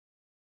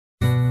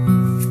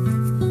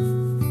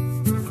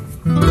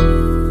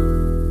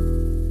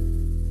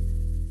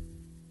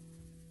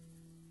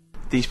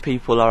these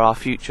people are our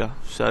future,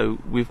 so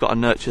we've got to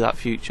nurture that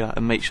future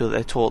and make sure that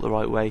they're taught the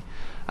right way,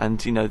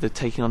 and you know, they're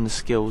taking on the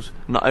skills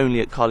not only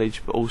at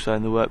college but also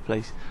in the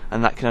workplace,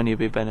 and that can only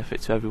be a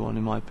benefit to everyone,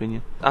 in my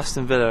opinion.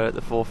 Aston Villa are at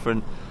the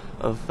forefront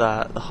of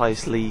the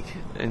highest league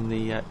in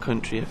the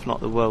country, if not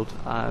the world,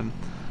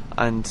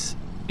 and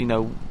you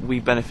know, we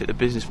benefit the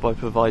business by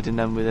providing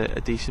them with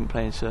a decent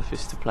playing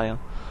surface to play on,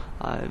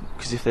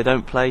 because if they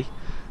don't play,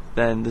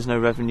 then there's no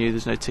revenue,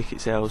 there's no ticket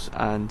sales,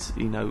 and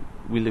you know,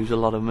 we lose a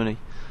lot of money.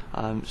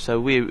 So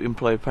we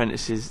employ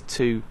apprentices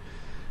to,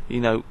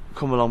 you know,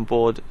 come along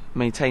board,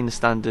 maintain the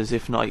standards,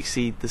 if not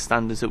exceed the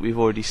standards that we've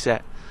already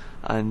set,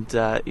 and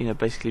you know,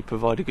 basically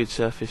provide a good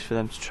surface for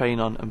them to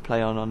train on and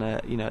play on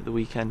you know, at the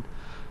weekend.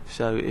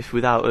 So if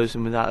without us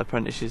and without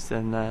apprentices,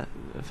 then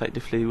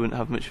effectively we wouldn't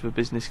have much of a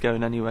business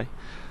going anyway.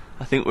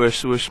 I think we're a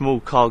small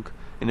cog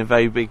in a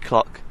very big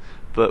clock,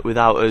 but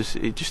without us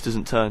it just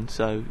doesn't turn,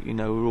 so you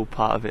know, we're all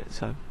part of it.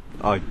 So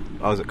I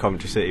was at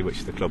Coventry City, which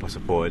is the club I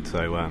supported,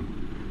 so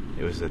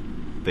it was a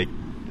big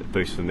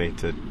boost for me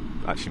to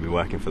actually be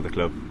working for the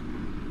club,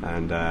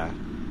 and I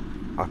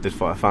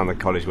found the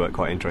college work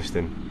quite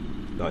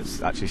interesting, like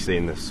actually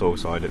seeing the soil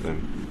side of it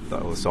and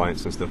like all the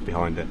science and stuff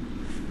behind it,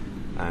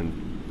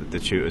 and the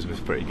tutors was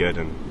pretty good,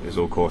 and it was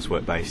all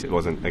coursework based, it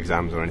wasn't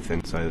exams or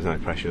anything, so there's no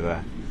pressure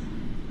there,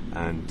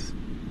 and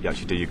you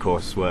actually do your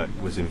coursework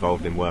was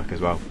involved in work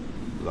as well,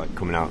 like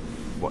coming out,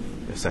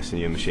 assessing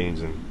your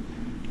machines and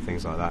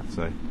things like that,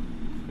 so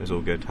it was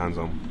all good,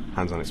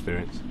 hands-on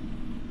experience.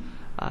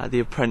 The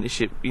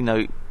apprenticeship, you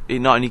know, it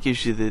not only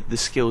gives you the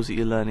skills that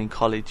you learn in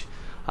college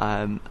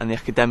and the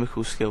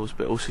academical skills,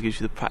 but it also gives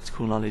you the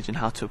practical knowledge and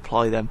how to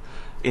apply them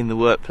in the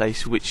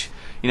workplace, which,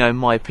 you know, in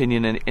my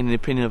opinion and in the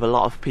opinion of a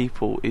lot of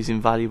people, is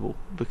invaluable,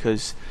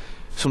 because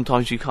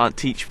sometimes you can't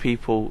teach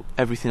people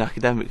everything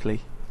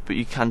academically, but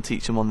you can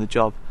teach them on the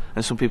job,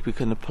 and some people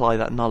can apply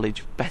that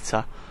knowledge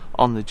better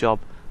on the job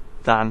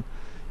than,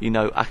 you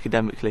know,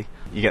 academically.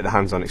 You get the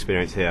hands-on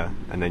experience here,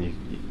 and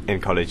then in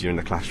college you're in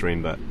the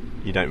classroom, but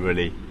you don't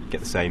really get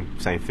the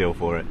same feel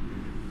for it,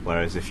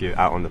 whereas if you're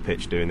out on the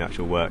pitch doing the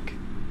actual work,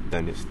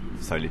 then it's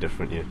totally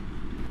different.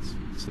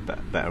 It's a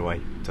better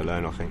way to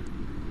learn, I think.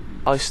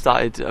 I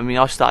started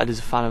as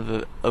a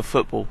fan of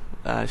football,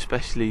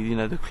 especially, you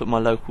know, my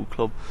local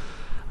club,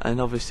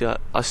 and obviously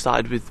I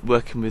started with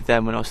working with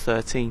them when I was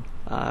 13,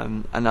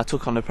 and I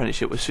took on an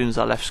apprenticeship as soon as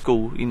I left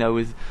school. You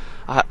know,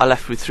 I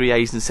left with 3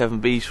 A's and 7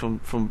 B's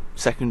from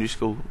secondary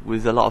school,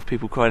 with a lot of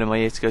people crying in my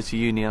ear to go to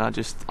uni, and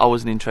I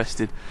wasn't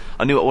interested.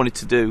 I knew what I wanted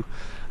to do,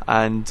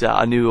 and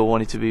I knew who I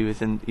wanted to be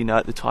with, and you know,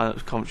 at the time it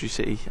was Coventry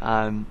City,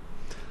 and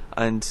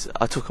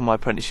I took on my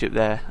apprenticeship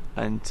there,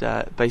 and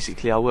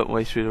basically I worked my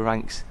way through the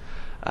ranks,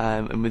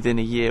 and within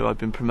a year I'd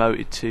been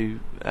promoted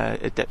to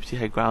a deputy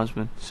head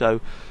groundsman.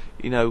 So,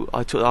 you know,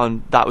 I took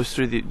on, that was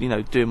through the, you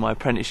know, doing my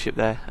apprenticeship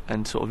there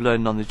and sort of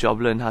learning on the job,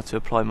 learning how to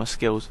apply my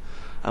skills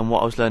and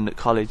what I was learning at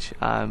college,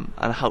 and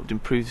I helped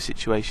improve the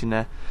situation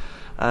there.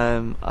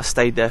 I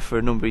stayed there for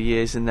a number of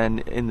years, and then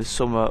in the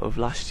summer of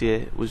last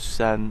year was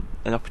an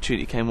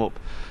opportunity came up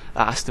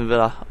at Aston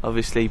Villa,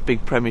 obviously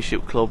big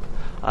Premiership club,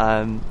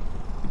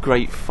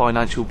 great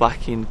financial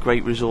backing,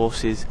 great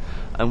resources,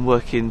 and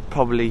working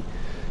probably,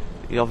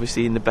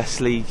 obviously, in the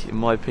best league, in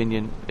my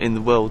opinion, in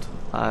the world,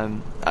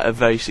 at a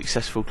very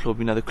successful club.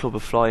 You know, the club are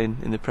flying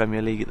in the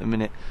Premier League at the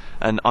minute,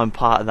 and I'm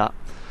part of that.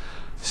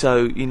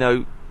 So, you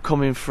know,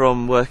 coming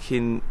from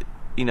working,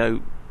 you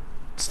know,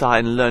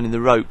 starting and learning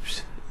the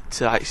ropes,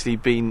 to actually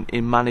being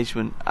in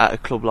management at a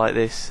club like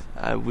this,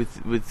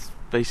 with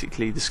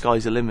basically the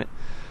sky's the limit,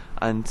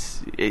 and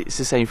it's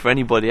the same for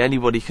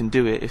anybody can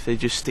do it if they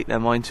just stick their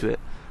mind to it,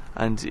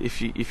 and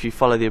if you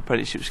follow the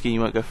apprenticeship scheme,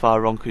 you won't go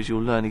far wrong, because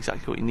you'll learn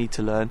exactly what you need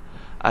to learn,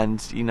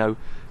 and you know,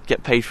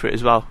 get paid for it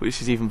as well,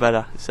 which is even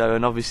better. So,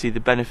 and obviously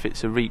the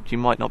benefits are reaped. You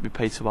might not be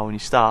paid so well when you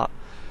start,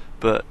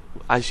 but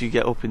as you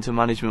get up into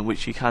management,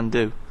 which you can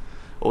do,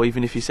 or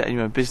even if you're setting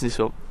your own business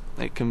up,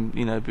 it can,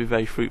 you know, be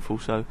very fruitful.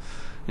 So,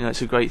 you know,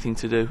 it's a great thing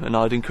to do, and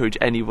I'd encourage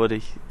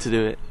anybody to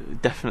do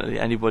it. Definitely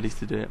anybody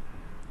to do it.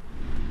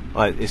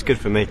 Well, it's good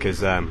for me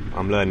because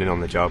I'm learning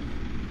on the job.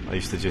 I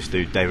used to just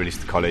do day release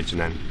to college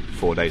and then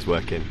 4 days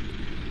working,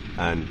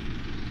 and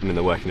I'm in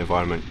the working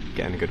environment,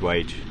 getting a good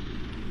wage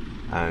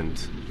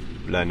and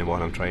learning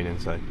while I'm training,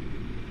 so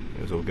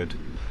it was all good.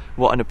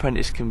 What an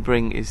apprentice can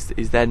bring is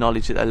their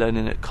knowledge that they're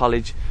learning at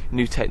college,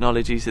 new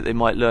technologies that they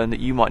might learn that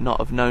you might not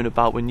have known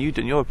about when you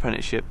done your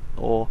apprenticeship,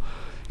 or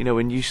you know,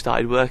 when you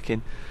started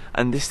working.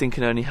 And this thing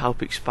can only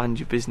help expand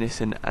your business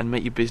and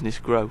make your business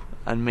grow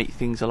and make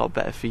things a lot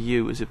better for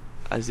you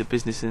as a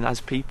business and as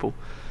people.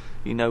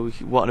 You know,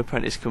 what an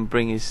apprentice can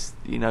bring is,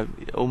 you know,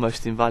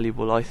 almost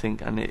invaluable, I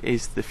think, and it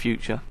is the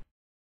future.